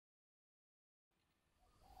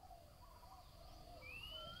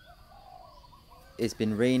It's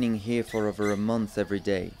been raining here for over a month every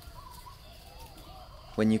day.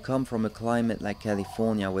 When you come from a climate like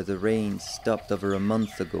California where the rain stopped over a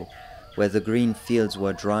month ago, where the green fields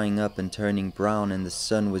were drying up and turning brown and the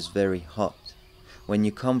sun was very hot, when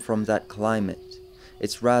you come from that climate,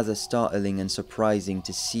 it's rather startling and surprising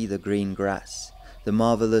to see the green grass, the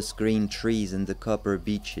marvelous green trees and the copper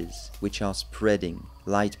beaches, which are spreading,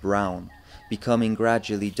 light brown, becoming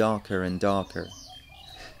gradually darker and darker.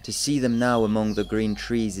 To see them now among the green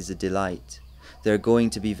trees is a delight. They're going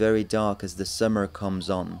to be very dark as the summer comes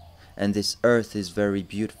on, and this earth is very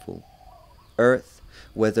beautiful. Earth,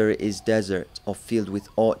 whether it is desert or filled with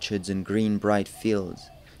orchards and green bright fields,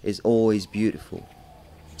 is always beautiful.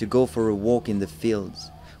 To go for a walk in the fields,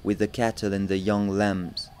 with the cattle and the young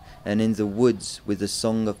lambs, and in the woods with the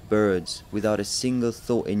song of birds, without a single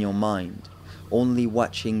thought in your mind, only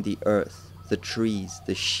watching the earth, the trees,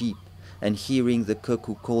 the sheep, and hearing the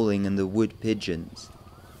cuckoo calling and the wood pigeons.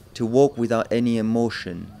 To walk without any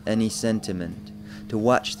emotion, any sentiment, to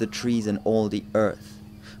watch the trees and all the earth.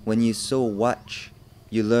 When you so watch,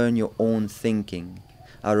 you learn your own thinking,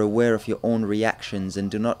 are aware of your own reactions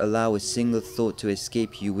and do not allow a single thought to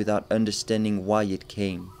escape you without understanding why it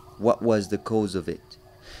came, what was the cause of it.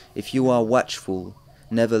 If you are watchful,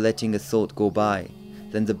 never letting a thought go by,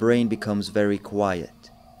 then the brain becomes very quiet.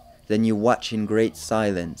 Then you watch in great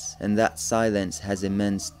silence, and that silence has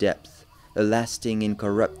immense depth, a lasting,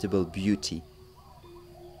 incorruptible beauty.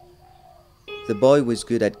 The boy was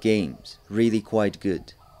good at games, really quite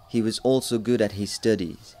good. He was also good at his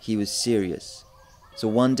studies, he was serious. So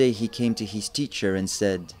one day he came to his teacher and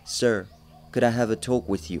said, "Sir, could I have a talk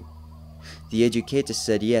with you?" The educator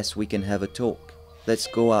said, "Yes, we can have a talk. Let's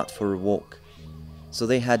go out for a walk." So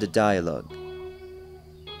they had a dialogue.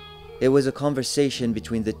 It was a conversation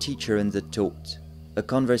between the teacher and the taught, a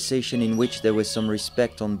conversation in which there was some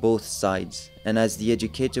respect on both sides, and as the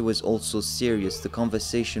educator was also serious, the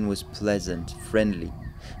conversation was pleasant, friendly,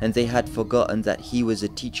 and they had forgotten that he was a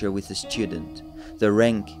teacher with a student. The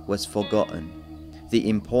rank was forgotten, the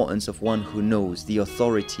importance of one who knows, the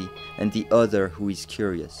authority, and the other who is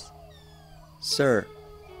curious. "Sir,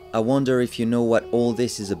 I wonder if you know what all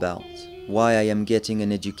this is about, why I am getting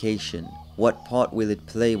an education. What part will it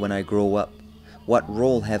play when I grow up? What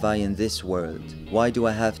role have I in this world? Why do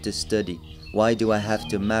I have to study? Why do I have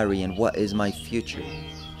to marry? And what is my future?"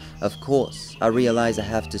 Of course, I realize I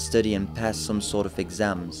have to study and pass some sort of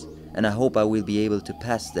exams, and I hope I will be able to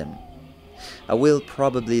pass them. I will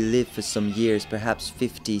probably live for some years, perhaps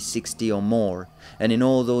 50, 60 or more, and in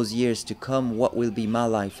all those years to come, what will be my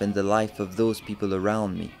life and the life of those people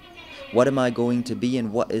around me? What am I going to be,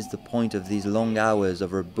 and what is the point of these long hours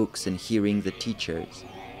over books and hearing the teachers?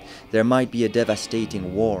 There might be a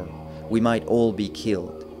devastating war. We might all be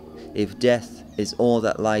killed. If death is all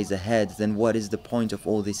that lies ahead, then what is the point of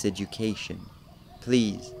all this education?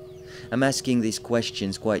 Please, I'm asking these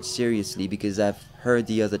questions quite seriously because I've heard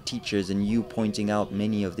the other teachers and you pointing out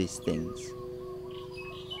many of these things.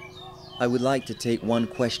 I would like to take one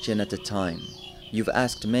question at a time. You've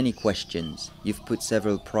asked many questions, you've put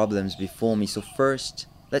several problems before me, so first,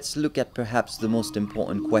 let's look at perhaps the most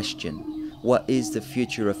important question. What is the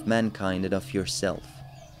future of mankind and of yourself?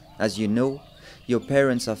 As you know, your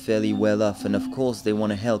parents are fairly well off and of course they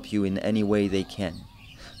want to help you in any way they can.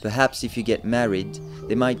 Perhaps if you get married,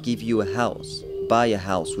 they might give you a house, buy a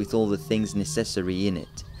house with all the things necessary in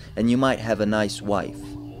it, and you might have a nice wife.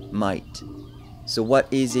 Might. So what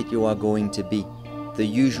is it you are going to be? The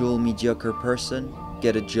usual mediocre person?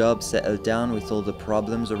 Get a job, settle down with all the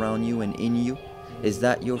problems around you and in you? Is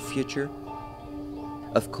that your future?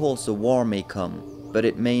 Of course a war may come, but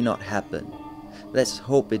it may not happen. Let's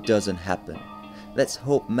hope it doesn't happen. Let's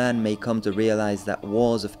hope man may come to realize that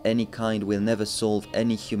wars of any kind will never solve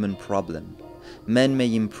any human problem. Men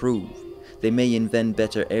may improve, they may invent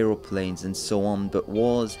better aeroplanes and so on, but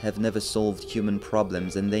wars have never solved human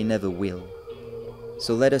problems and they never will.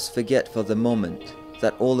 So let us forget for the moment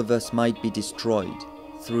that all of us might be destroyed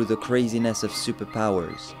through the craziness of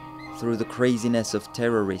superpowers, through the craziness of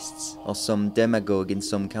terrorists or some demagogue in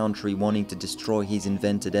some country wanting to destroy his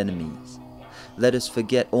invented enemies. Let us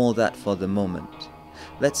forget all that for the moment.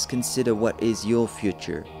 Let's consider what is your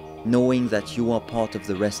future, knowing that you are part of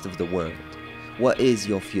the rest of the world. What is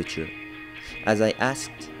your future? As I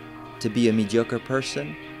asked, to be a mediocre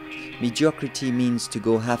person? Mediocrity means to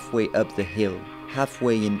go halfway up the hill,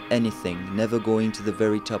 halfway in anything, never going to the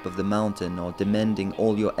very top of the mountain or demanding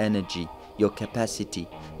all your energy, your capacity,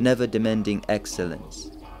 never demanding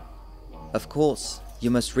excellence. Of course,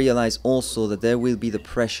 you must realize also that there will be the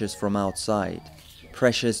pressures from outside.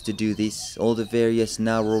 Pressures to do this, all the various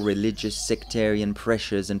narrow religious sectarian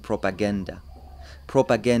pressures and propaganda.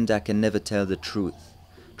 Propaganda can never tell the truth.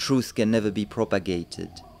 Truth can never be propagated.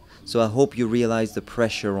 So I hope you realize the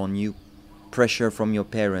pressure on you. Pressure from your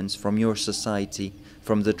parents, from your society,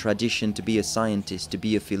 from the tradition to be a scientist, to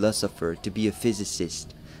be a philosopher, to be a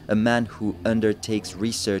physicist, a man who undertakes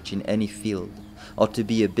research in any field, or to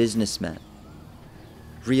be a businessman.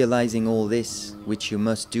 Realizing all this, which you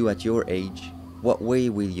must do at your age, what way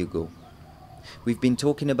will you go? We've been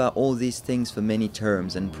talking about all these things for many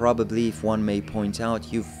terms, and probably, if one may point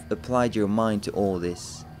out, you've applied your mind to all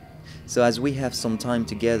this. So as we have some time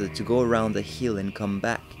together to go around the hill and come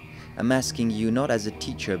back, I'm asking you not as a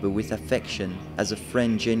teacher but with affection, as a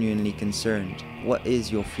friend genuinely concerned, what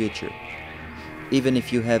is your future? Even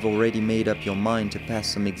if you have already made up your mind to pass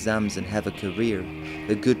some exams and have a career,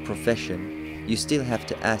 a good profession, you still have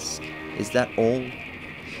to ask, is that all?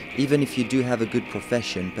 Even if you do have a good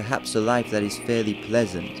profession, perhaps a life that is fairly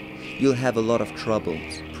pleasant, you'll have a lot of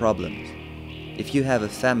problems. If you have a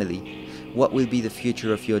family, what will be the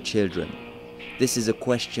future of your children? This is a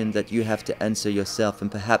question that you have to answer yourself,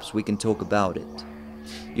 and perhaps we can talk about it.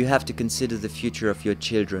 You have to consider the future of your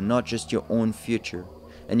children, not just your own future.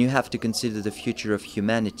 And you have to consider the future of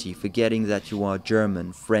humanity, forgetting that you are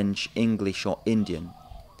German, French, English or Indian.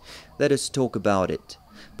 Let us talk about it,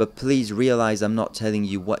 but please realize I'm not telling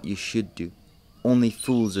you what you should do. Only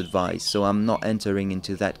fools advise, so I'm not entering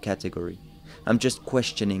into that category. I'm just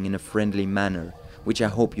questioning in a friendly manner, which I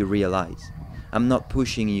hope you realize. I'm not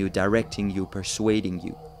pushing you, directing you, persuading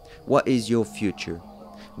you. What is your future?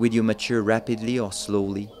 Will you mature rapidly or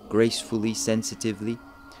slowly, gracefully, sensitively?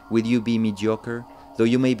 Will you be mediocre, though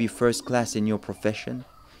you may be first class in your profession?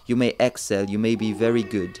 You may excel, you may be very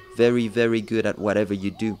good, very, very good at whatever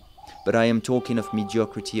you do. But I am talking of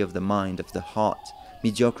mediocrity of the mind, of the heart,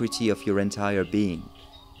 mediocrity of your entire being.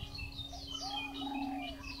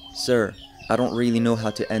 Sir, I don't really know how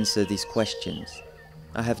to answer these questions.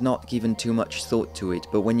 I have not given too much thought to it,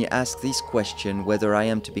 but when you ask this question, whether I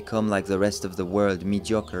am to become like the rest of the world,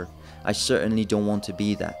 mediocre, I certainly don't want to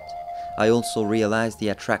be that. I also realize the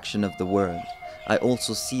attraction of the world. I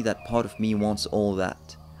also see that part of me wants all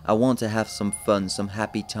that. I want to have some fun, some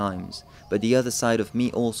happy times, but the other side of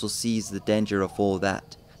me also sees the danger of all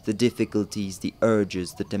that, the difficulties, the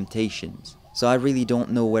urges, the temptations. So I really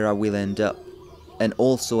don't know where I will end up. And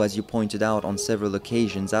also, as you pointed out on several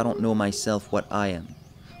occasions, I don't know myself what I am.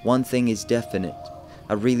 One thing is definite.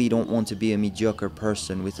 I really don't want to be a mediocre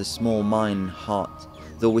person with a small mind and heart,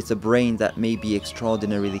 though with a brain that may be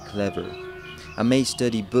extraordinarily clever. I may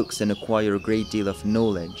study books and acquire a great deal of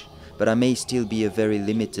knowledge, but I may still be a very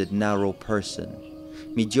limited, narrow person.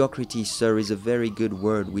 Mediocrity, sir, is a very good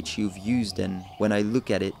word which you've used, and when I look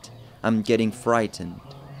at it, I'm getting frightened.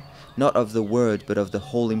 Not of the word, but of the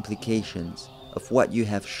whole implications, of what you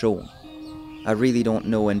have shown. I really don't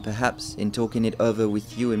know, and perhaps in talking it over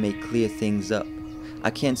with you it may clear things up. I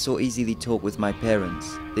can't so easily talk with my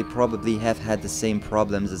parents. They probably have had the same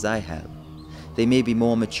problems as I have. They may be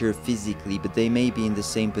more mature physically, but they may be in the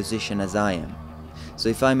same position as I am. So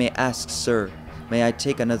if I may ask, sir, may I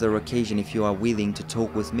take another occasion if you are willing to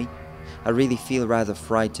talk with me? I really feel rather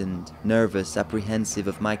frightened, nervous, apprehensive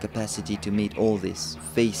of my capacity to meet all this,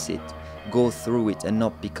 face it, go through it and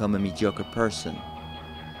not become a mediocre person.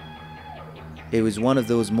 It was one of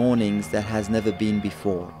those mornings that has never been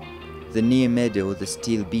before. The near meadow, the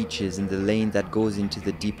still beaches and the lane that goes into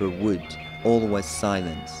the deeper wood, all was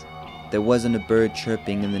silence. There wasn't a bird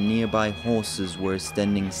chirping and the nearby horses were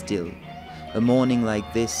standing still. A morning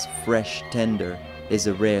like this, fresh, tender, is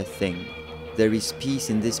a rare thing. There is peace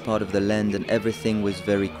in this part of the land and everything was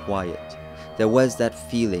very quiet. There was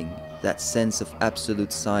that feeling, that sense of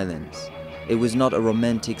absolute silence. It was not a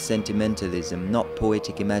romantic sentimentalism, not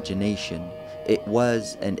poetic imagination. It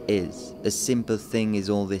was and is. A simple thing is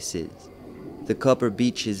all this is. The copper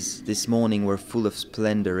beaches this morning were full of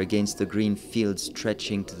splendor against the green fields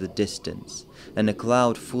stretching to the distance, and a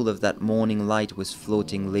cloud full of that morning light was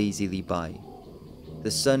floating lazily by.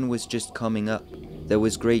 The sun was just coming up. There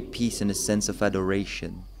was great peace and a sense of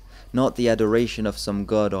adoration. Not the adoration of some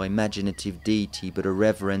god or imaginative deity, but a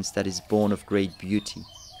reverence that is born of great beauty.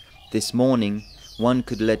 This morning, one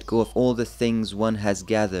could let go of all the things one has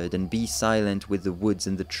gathered and be silent with the woods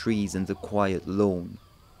and the trees and the quiet lawn.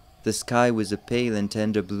 The sky was a pale and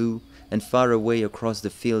tender blue, and far away across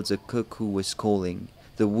the fields a cuckoo was calling,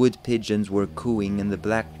 the wood pigeons were cooing, and the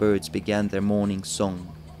blackbirds began their morning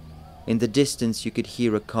song. In the distance you could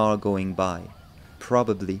hear a car going by.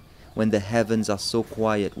 Probably, when the heavens are so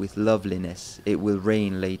quiet with loveliness, it will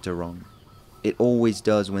rain later on. It always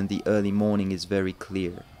does when the early morning is very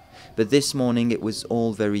clear. But this morning it was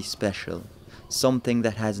all very special, something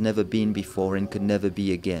that has never been before and could never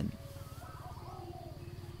be again.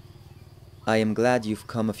 I am glad you've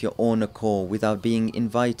come of your own accord without being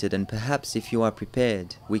invited, and perhaps if you are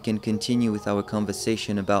prepared, we can continue with our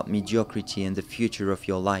conversation about mediocrity and the future of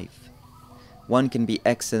your life. One can be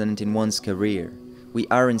excellent in one's career. We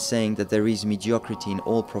aren't saying that there is mediocrity in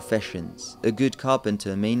all professions. A good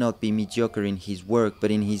carpenter may not be mediocre in his work,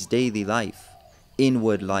 but in his daily life,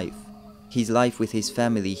 inward life, his life with his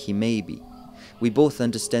family, he may be. We both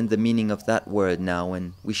understand the meaning of that word now,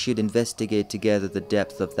 and we should investigate together the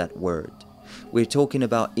depth of that word. We're talking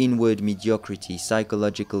about inward mediocrity,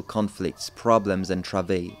 psychological conflicts, problems and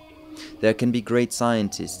travail. There can be great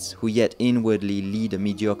scientists who yet inwardly lead a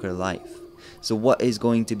mediocre life. So what is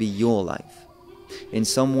going to be your life? In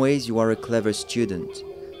some ways you are a clever student,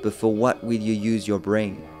 but for what will you use your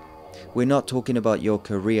brain? We're not talking about your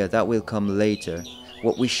career, that will come later.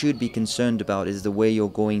 What we should be concerned about is the way you're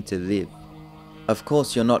going to live. Of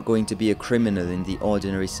course you're not going to be a criminal in the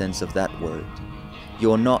ordinary sense of that word.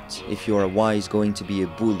 You're not, if you're wise, going to be a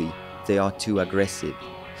bully. They are too aggressive.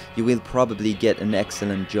 You will probably get an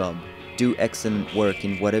excellent job, do excellent work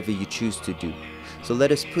in whatever you choose to do. So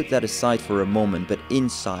let us put that aside for a moment, but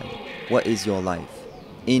inside, what is your life?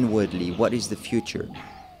 Inwardly, what is the future?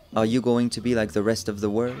 Are you going to be like the rest of the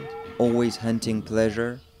world? Always hunting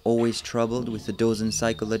pleasure? Always troubled with a dozen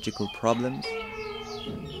psychological problems?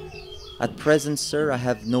 At present, sir, I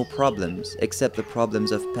have no problems, except the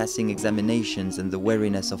problems of passing examinations and the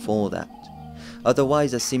weariness of all that.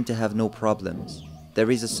 Otherwise, I seem to have no problems.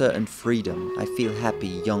 There is a certain freedom. I feel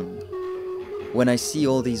happy, young. When I see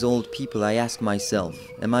all these old people, I ask myself,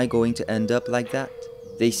 am I going to end up like that?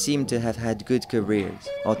 They seem to have had good careers,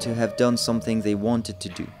 or to have done something they wanted to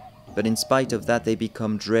do. But in spite of that, they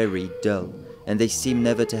become dreary, dull, and they seem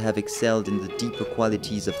never to have excelled in the deeper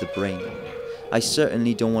qualities of the brain. I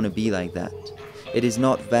certainly don't want to be like that. It is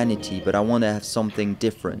not vanity, but I want to have something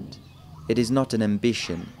different. It is not an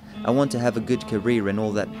ambition. I want to have a good career and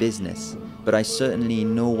all that business, but I certainly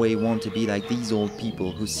in no way want to be like these old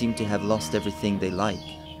people who seem to have lost everything they like.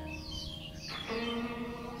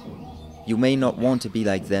 You may not want to be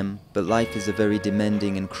like them, but life is a very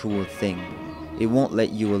demanding and cruel thing. It won't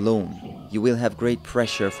let you alone. You will have great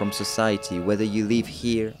pressure from society, whether you live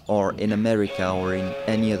here or in America or in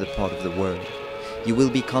any other part of the world. You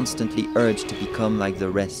will be constantly urged to become like the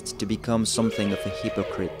rest, to become something of a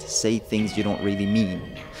hypocrite, say things you don't really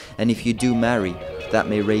mean. And if you do marry, that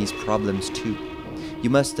may raise problems too.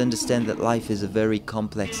 You must understand that life is a very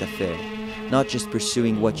complex affair, not just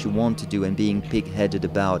pursuing what you want to do and being pig-headed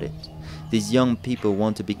about it. These young people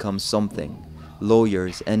want to become something.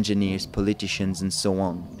 Lawyers, engineers, politicians and so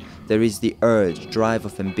on. There is the urge, drive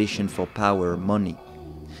of ambition for power, money.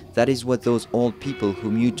 That is what those old people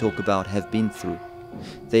whom you talk about have been through.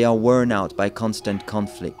 They are worn out by constant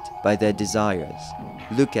conflict, by their desires.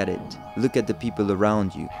 Look at it, look at the people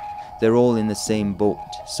around you. They're all in the same boat.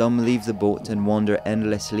 Some leave the boat and wander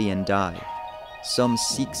endlessly and die. Some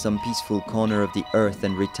seek some peaceful corner of the earth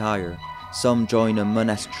and retire. Some join a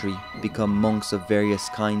monastery, become monks of various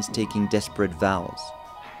kinds taking desperate vows.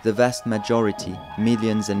 The vast majority,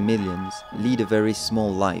 millions and millions, lead a very small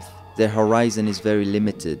life. Their horizon is very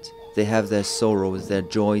limited. They have their sorrows, their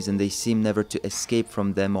joys, and they seem never to escape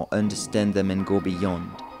from them or understand them and go beyond.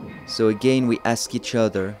 So again we ask each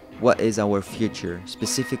other, what is our future?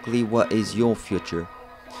 Specifically, what is your future?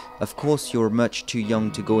 Of course you're much too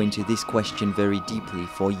young to go into this question very deeply,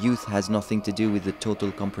 for youth has nothing to do with the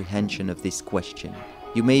total comprehension of this question.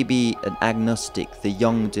 You may be an agnostic, the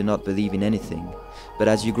young do not believe in anything, but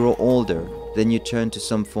as you grow older, then you turn to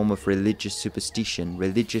some form of religious superstition,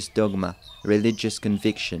 religious dogma, religious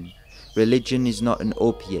conviction. Religion is not an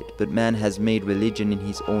opiate, but man has made religion in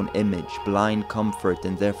his own image, blind comfort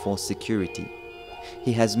and therefore security.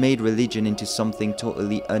 He has made religion into something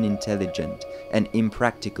totally unintelligent and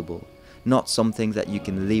impracticable, not something that you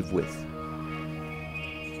can live with.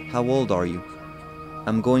 How old are you?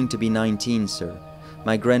 I'm going to be 19, sir.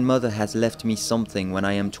 My grandmother has left me something when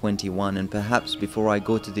I am 21, and perhaps before I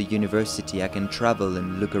go to the university I can travel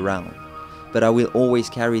and look around. But I will always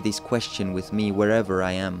carry this question with me wherever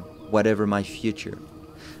I am, whatever my future.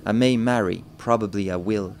 I may marry, probably I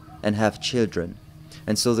will, and have children.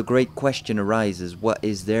 And so the great question arises, what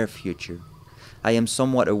is their future? I am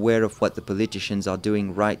somewhat aware of what the politicians are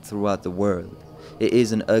doing right throughout the world. It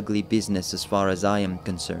is an ugly business as far as I am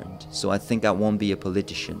concerned, so I think I won't be a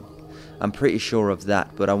politician. I'm pretty sure of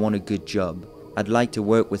that, but I want a good job. I'd like to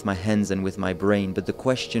work with my hands and with my brain, but the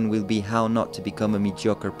question will be how not to become a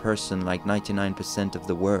mediocre person like 99% of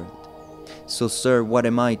the world. So sir, what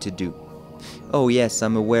am I to do? Oh yes,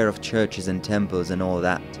 I'm aware of churches and temples and all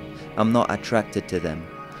that. I'm not attracted to them.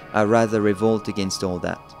 I rather revolt against all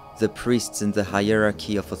that. The priests and the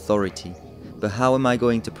hierarchy of authority. But how am I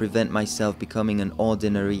going to prevent myself becoming an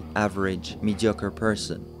ordinary, average, mediocre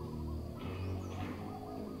person?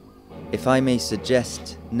 If I may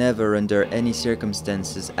suggest, never under any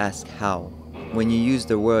circumstances ask how. When you use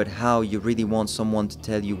the word how, you really want someone to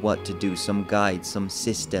tell you what to do, some guide, some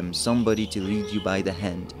system, somebody to lead you by the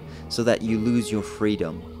hand, so that you lose your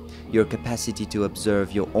freedom, your capacity to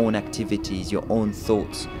observe your own activities, your own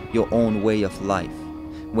thoughts, your own way of life.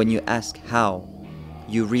 When you ask how,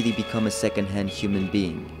 you really become a second-hand human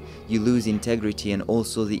being. You lose integrity and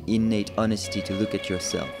also the innate honesty to look at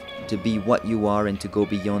yourself, to be what you are and to go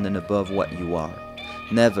beyond and above what you are.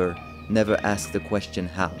 Never, never ask the question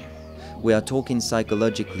how. We are talking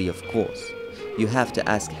psychologically, of course. You have to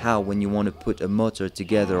ask how when you want to put a motor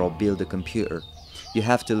together or build a computer. You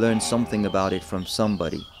have to learn something about it from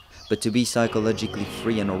somebody. But to be psychologically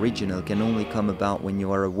free and original can only come about when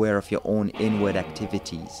you are aware of your own inward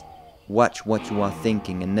activities. Watch what you are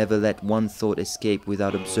thinking and never let one thought escape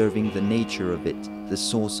without observing the nature of it, the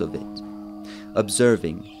source of it.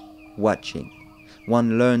 Observing, watching.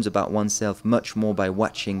 One learns about oneself much more by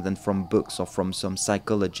watching than from books or from some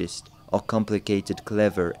psychologist or complicated,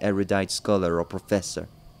 clever, erudite scholar or professor.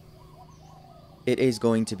 It is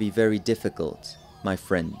going to be very difficult, my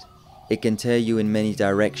friend. It can tear you in many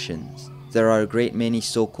directions. There are a great many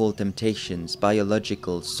so-called temptations,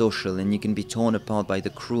 biological, social, and you can be torn apart by the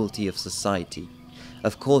cruelty of society.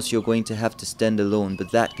 Of course you're going to have to stand alone,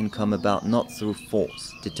 but that can come about not through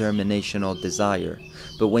force, determination or desire,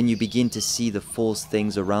 but when you begin to see the false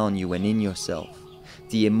things around you and in yourself,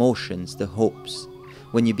 the emotions, the hopes.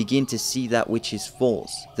 When you begin to see that which is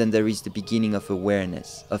false, then there is the beginning of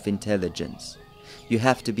awareness, of intelligence. You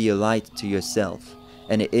have to be a light to yourself,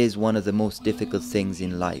 and it is one of the most difficult things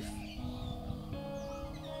in life.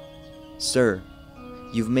 Sir,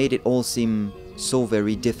 you've made it all seem so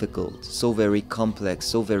very difficult, so very complex,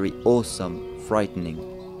 so very awesome, frightening.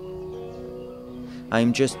 I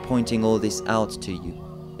am just pointing all this out to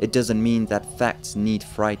you. It doesn't mean that facts need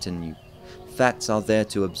frighten you. Facts are there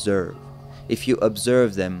to observe. If you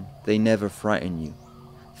observe them, they never frighten you.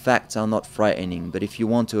 Facts are not frightening, but if you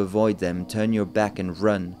want to avoid them, turn your back and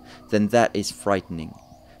run, then that is frightening.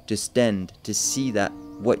 To stand, to see that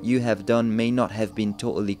what you have done may not have been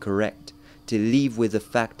totally correct, to live with the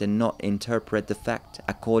fact and not interpret the fact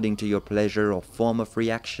according to your pleasure or form of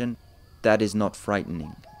reaction, that is not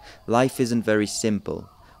frightening. Life isn't very simple.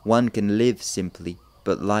 One can live simply,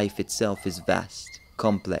 but life itself is vast,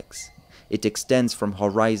 complex. It extends from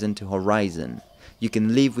horizon to horizon. You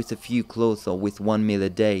can live with a few clothes or with 1 meal a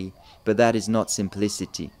day, but that is not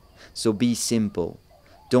simplicity. So be simple.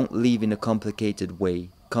 Don't live in a complicated way,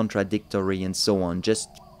 contradictory and so on. Just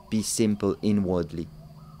be simple inwardly.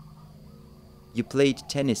 You played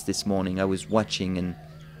tennis this morning, I was watching, and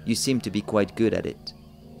you seem to be quite good at it.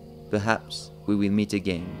 Perhaps we will meet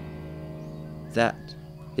again. That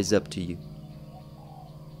is up to you.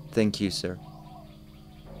 Thank you, sir.